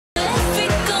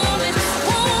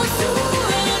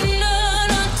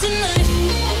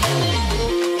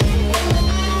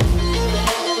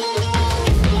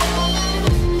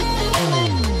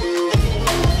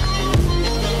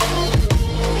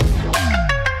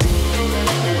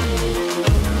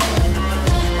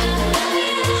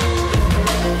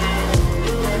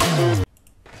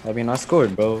I mean, I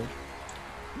scored, bro.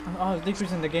 Oh, it's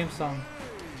decreasing the game sound.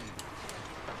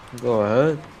 Go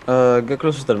ahead. Get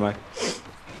closer to the mic.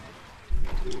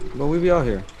 But we be out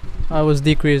here. I was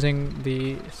decreasing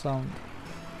the sound.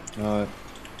 Alright.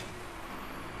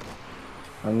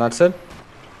 And that's it?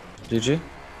 GG?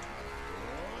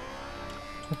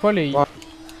 Probably Wow.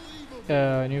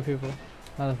 new people.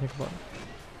 Now that I think about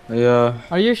it. Yeah.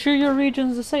 Are you sure your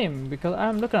region's the same? Because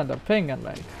I'm looking at the ping and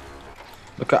like.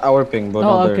 Look at our ping, but Oh,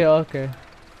 not okay, theirs. okay.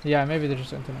 Yeah, maybe they're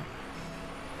just internet.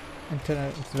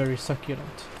 Internet is very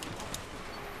succulent.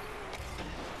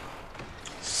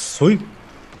 Sweet.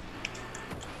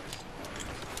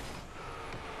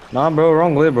 Nah, bro,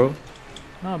 wrong way, bro.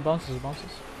 No, it bounces,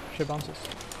 Shit bounces.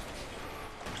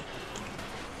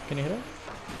 Can you hit it?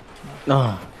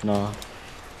 Nah, nah.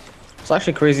 It's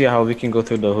actually crazy how we can go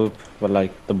through the hoop, but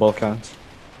like the ball can't.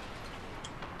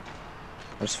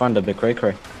 I just find a big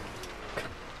cray.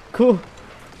 Cool.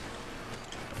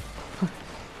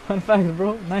 Fun fact,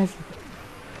 bro. Nice.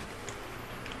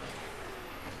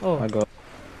 Oh. I go.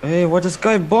 Hey, what this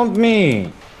guy bumped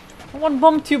me? What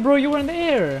bumped you, bro? You were in the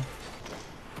air.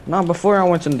 Nah, before I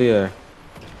went in the air.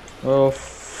 Oh,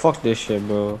 fuck this shit,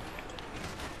 bro.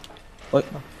 What?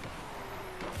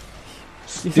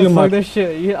 You said fuck this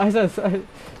shit.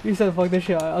 You said fuck this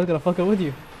shit. I was gonna fuck it with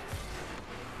you.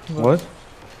 But What?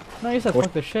 no, you said What?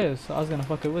 fuck this shit, so I was gonna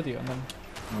fuck it with you, and then.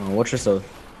 Oh, watch yourself.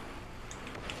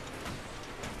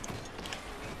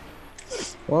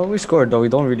 Well, we scored though. We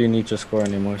don't really need to score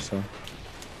anymore, so.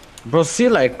 Bro, see,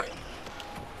 like,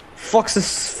 fuck's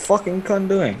this fucking cunt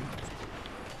doing?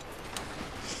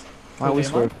 Why we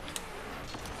scored?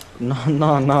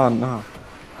 No.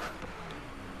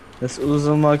 This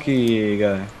Uzumaki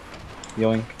guy.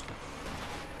 Yoink.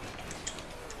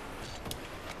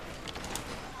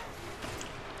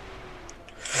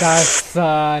 That's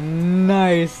a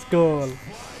nice goal.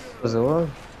 Was it what?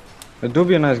 It do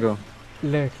be a nice goal.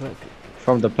 Look.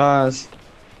 From the pass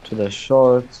to the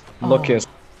shot. Lucky as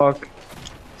fuck.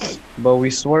 But we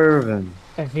swerving.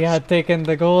 If he had taken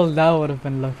the goal, that would have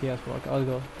been lucky as fuck. I'll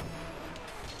go.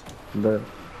 But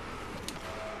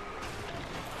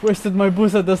Wasted my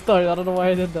boost at the start. I don't know why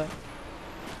I did that.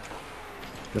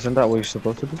 isn't that what you're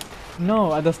supposed to do?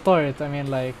 No, at the start. I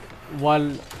mean, like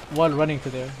while running to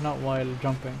there, not while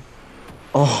jumping.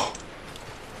 Oh.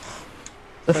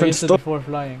 I Different used it stuff. before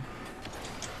flying.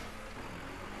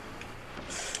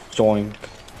 Joink.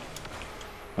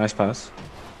 Nice pass.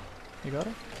 You got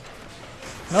it?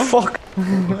 No? Fuck!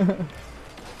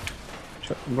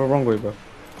 Bro, wrong way, bro.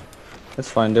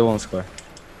 It's fine, they won't score.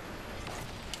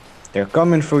 They're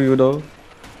coming for you, though.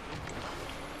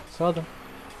 Saw them.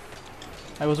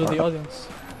 I was with the audience.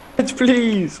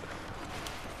 Please!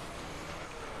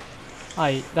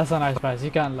 Aye, that's a nice pass.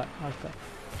 You can't like that.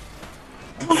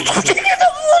 Fucking get the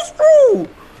balls, bro!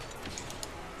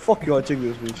 Fuck you, I'll check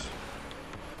this, bitch.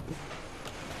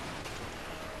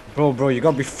 Bro, you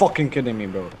gotta be fucking kidding me,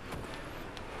 bro.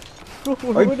 Bro,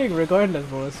 we're winning regardless,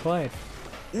 bro. It's fine.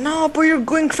 No, but you're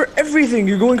going for everything.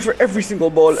 You're going for every single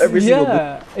ball, every single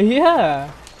ball. Yeah.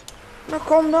 No,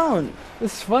 calm down.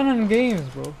 It's fun and games,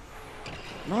 bro.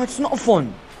 No, it's not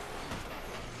fun.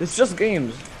 It's just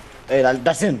games. Hey,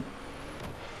 that's in.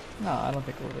 No, I don't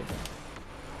think it would have been.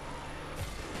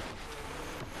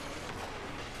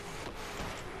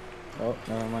 Oh,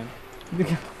 never mind.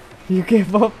 You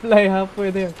gave up like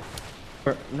halfway there.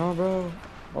 No, bro.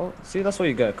 Oh, see, that's what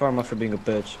you get. Karma for being a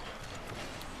bitch.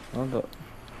 Oh, the...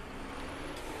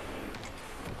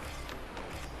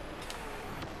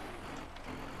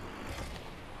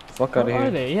 Fuck out of Where here.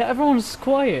 are they? Yeah, everyone's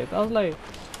quiet. I was like,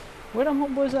 where the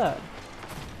homeboys at?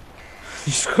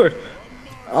 You scored.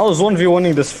 I was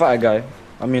 1v1ing this fat guy.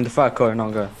 I mean, the fat car,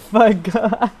 not guy. Fuck.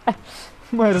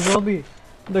 Might as well be.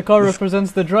 The car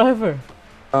represents the driver.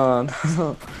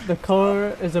 The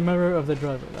car is a mirror of the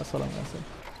driver. That's what I'm gonna say.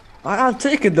 I'll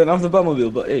take it then. I'm the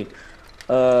Batmobile, but hey.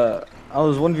 I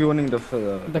was 1v1ing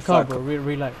The car, bro.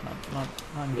 Real life, not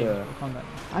in game. Yeah. Calm down.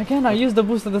 Again, I used the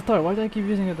boost at the start. Why do I keep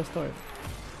using it at the start?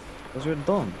 Because you're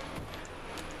dumb.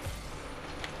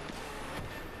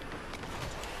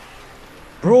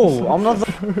 Bro, I'm not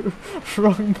the...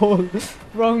 Wrong ball.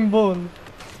 Wrong ball.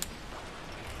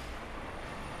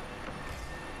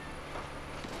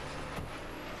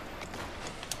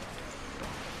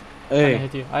 Hey. I didn't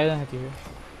hit you. I didn't hit you here.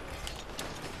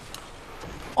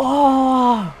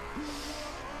 Oh!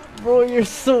 Bro, you're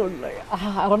so like...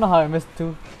 I don't know how I missed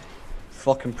two.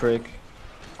 Fucking prick.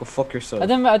 Go fuck yourself. I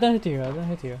didn't hit you here. I didn't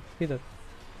hit you here. He did.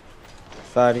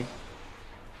 Fatty.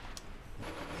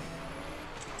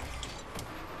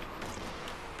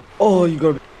 Oh, you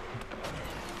gotta be...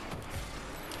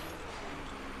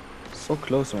 so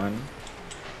close, man.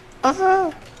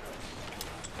 I'm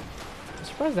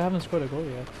surprised they haven't scored a goal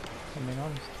yet, if I'm being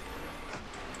honest.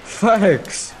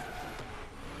 Facts.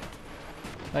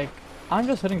 Like, I'm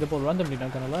just hitting the ball randomly,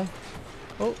 not gonna lie.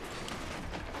 Oh,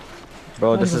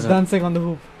 Bro, this this is is dancing on the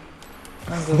hoop.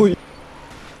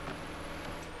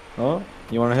 Oh,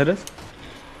 you wanna hit it?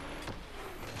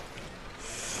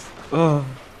 Oh.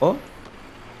 Oh?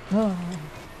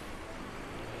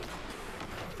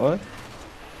 What?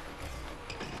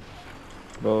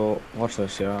 Bro, watch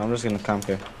this, yeah. I'm just gonna camp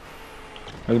here.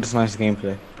 Look at this nice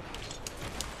gameplay.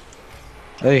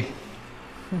 Hey.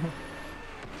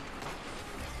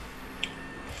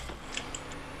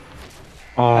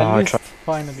 Oh, At I least, tried.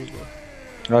 finally,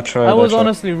 bro. I tried. I was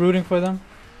honestly rooting for them.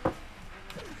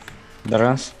 The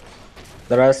rest?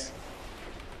 The rest?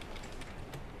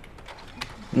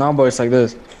 No, boy, it's like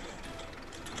this.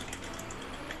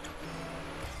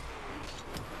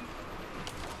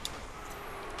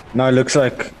 No, it looks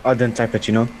like I didn't type it,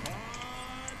 you know?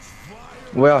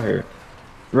 We are here.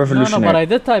 Revolutionary. No, but I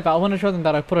did type. I want to show them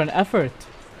that I put an effort.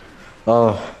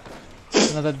 Oh.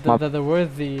 You know, that the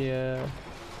worth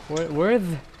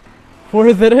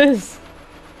worth it is.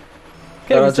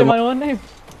 Can't even say my own name.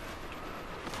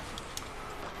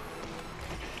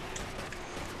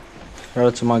 Shout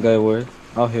out to my guy Worth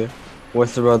out here.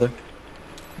 Worth the brother.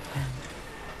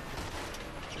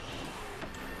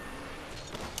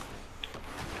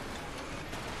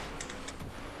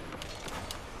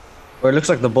 Bro, it looks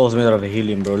like the ball's made out of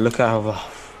helium, bro. Look at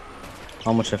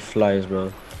how much it flies,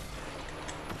 bro.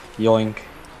 Yoink.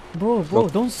 Bro,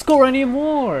 don't score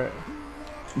anymore.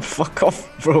 Fuck off,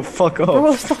 bro. Fuck off.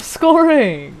 Bro, stop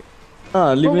scoring.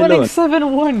 Leave We're me winning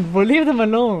alone. 7-1. Bro, leave them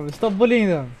alone. Stop bullying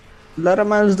them. Let a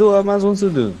man do what a man wants to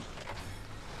do.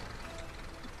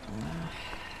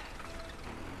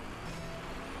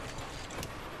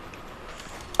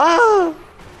 Ah!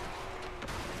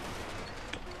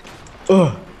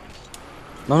 Ugh.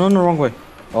 No, wrong way.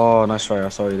 Oh, nice try. I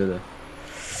saw you did it.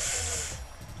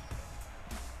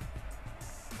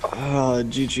 Ah,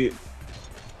 GG.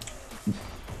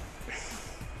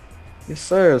 Yes,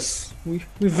 sir. We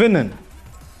winning.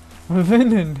 We're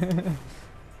winning.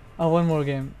 Oh, one more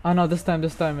game. Oh no, this time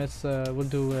it's we'll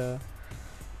do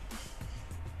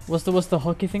what's the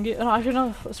hockey thingy? No, actually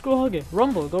no, screw hockey.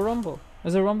 Rumble, go Rumble.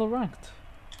 Is it Rumble ranked?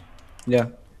 Yeah.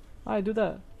 I do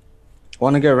that.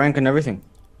 Wanna get rank and everything?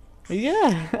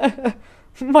 Yeah.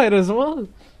 Might as well.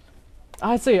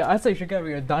 I'd say you should get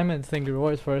your diamond thingy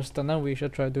rewards first, and then we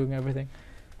should try doing everything.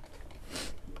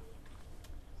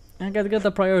 I gotta get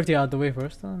the priority out of the way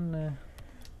first, and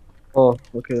Oh,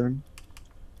 okay then.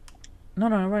 no,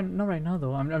 not right now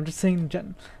though. I'm just saying,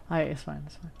 it's fine.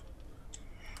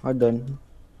 I done.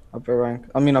 Up a rank.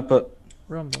 I mean, up a.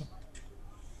 Rumble.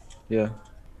 Yeah.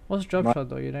 What's drop shot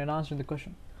though? You didn't answer the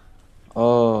question.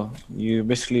 Oh, you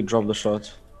basically drop the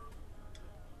shot.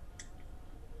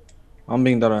 I'm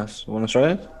being that ass. Wanna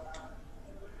try it?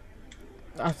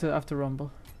 After Rumble.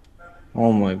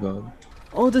 Oh my god.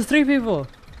 Oh, there's 3 people.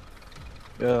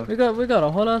 Yeah. We got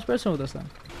a whole ass person with us then.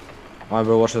 Alright,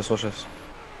 bro. Watch this.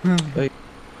 Hey.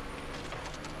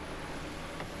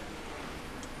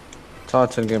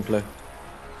 Titan gameplay.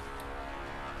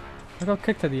 I got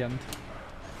kicked at the end.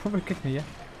 Whoever kicked me, yeah?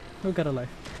 Who got a life?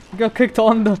 You got kicked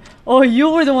on the. Oh, you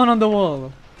were the one on the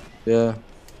wall. Yeah.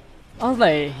 I was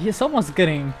like, someone's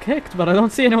getting kicked, but I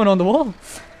don't see anyone on the wall.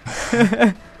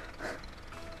 That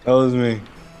was me.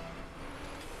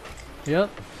 Yep,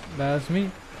 that's me.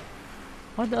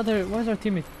 Why is our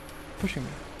teammate pushing me?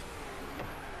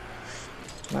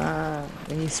 Nah,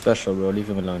 he's special, bro. Leave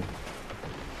him alone.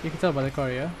 You can tell by the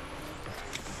car, yeah?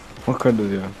 What car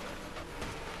does he have?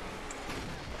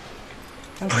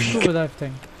 That's the scuba dive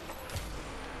thing.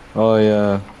 Oh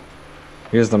yeah.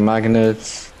 Here's the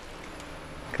magnets.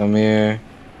 Come here.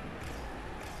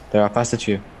 There, I passed it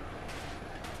to you.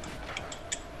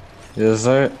 Yes,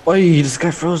 sir. Oi, this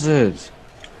guy froze it.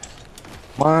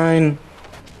 Mine.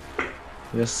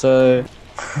 Yes, sir.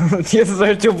 Yes,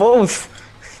 sir, to both.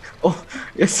 Oh,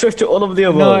 yes, sir, to all of the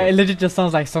above. No, it legit just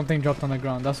sounds like something dropped on the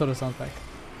ground. That's what it sounds like.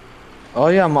 Oh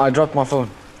yeah, I dropped my phone.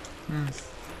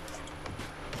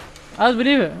 I'd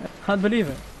believe it. I'd believe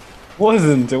it. It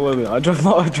wasn't. I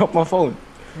dropped my phone.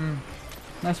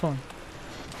 Nice one.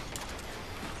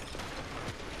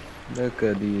 Look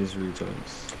at these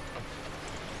retards.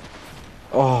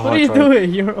 Oh, What are you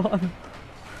doing? You're on.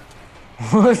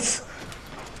 What?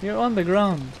 You're on the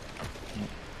ground.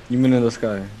 You mean in the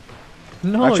sky?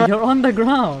 No, you're on the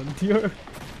ground. You're.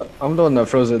 I'm the one that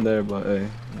froze it there, but hey,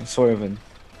 I'm swerving.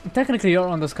 Technically, you're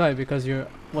on the sky because you're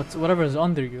whatever is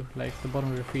under you, like the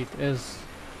bottom of your feet, is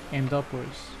aimed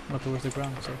upwards, not towards the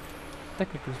ground. So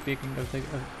technically speaking, I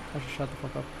should shut the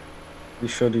fuck up. You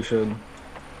should, you should.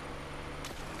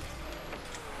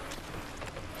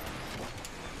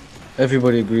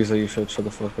 Everybody agrees that you should shut the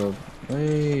fuck up.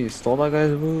 Hey, stole that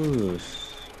guy's boost.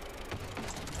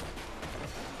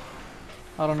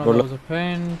 I don't know, that was a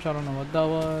pinch, I don't know what that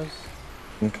was.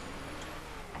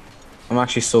 I'm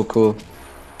actually so cool.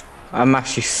 I'm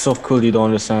actually so cool, you don't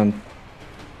understand.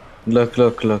 Look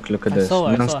at this. I saw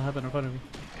it happen in front of me.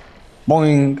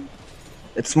 Boing!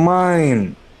 It's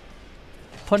mine!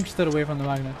 Punched it away from the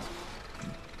magnets.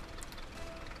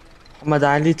 Muhammad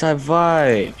Ali type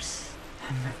vibes.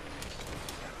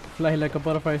 Fly like a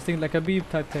butterfly, sting like a bee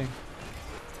type thing.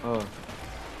 Oh.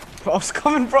 Bros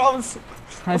coming, bros!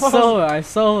 I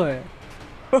saw it.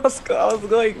 I was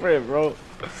going for it, bro.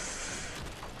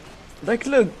 Like,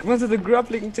 look, went to the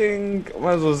grappling thing,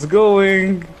 was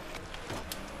going.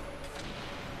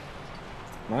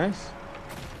 Nice.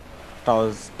 That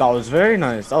was very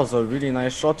nice. That was a really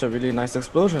nice shot, a really nice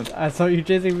explosion. I saw you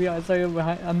chasing me, I saw you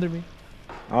under me.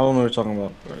 I don't know what you're talking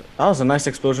about. That was a nice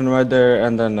explosion right there,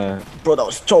 and then, bro, that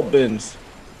was chop bins.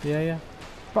 Yeah.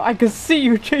 Bro, I could see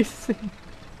you chasing.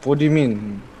 What do you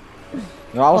mean?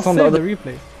 No, I I'll was on save the the other.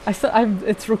 replay.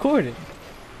 It's recording.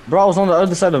 Bro, I was on the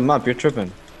other side of the map. You're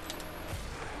tripping.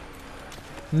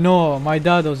 No, my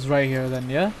dad was right here then,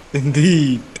 yeah?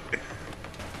 Indeed.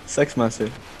 Sex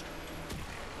massive.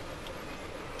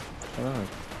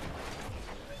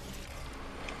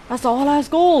 That's the whole last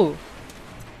goal.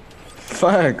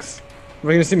 Facts.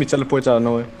 We're gonna see me teleport out of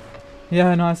nowhere.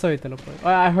 Yeah, no, I saw you teleport.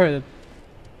 I heard it.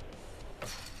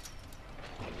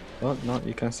 What? No,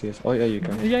 you can't see us. Oh yeah, you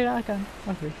can. Yeah, I can.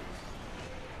 Okay.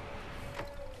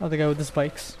 Oh, the guy with the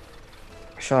spikes.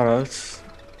 Shoutouts.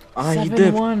 Ah, he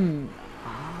dipped. 7-1.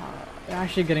 You're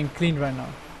actually getting cleaned right now.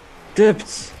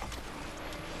 Dipped.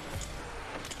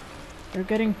 You're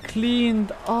getting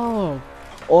cleaned up.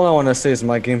 All I wanna say is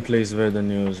my gameplay is better than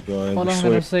yours, bro. All I'm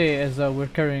gonna say is that we're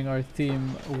carrying our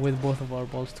team with both of our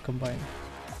balls combined.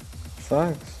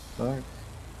 Facts. Ah,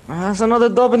 that's another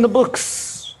dub in the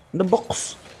books. In the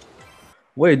box.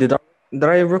 Wait, did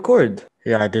I record?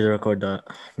 Yeah, I did record that.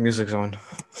 Music's on.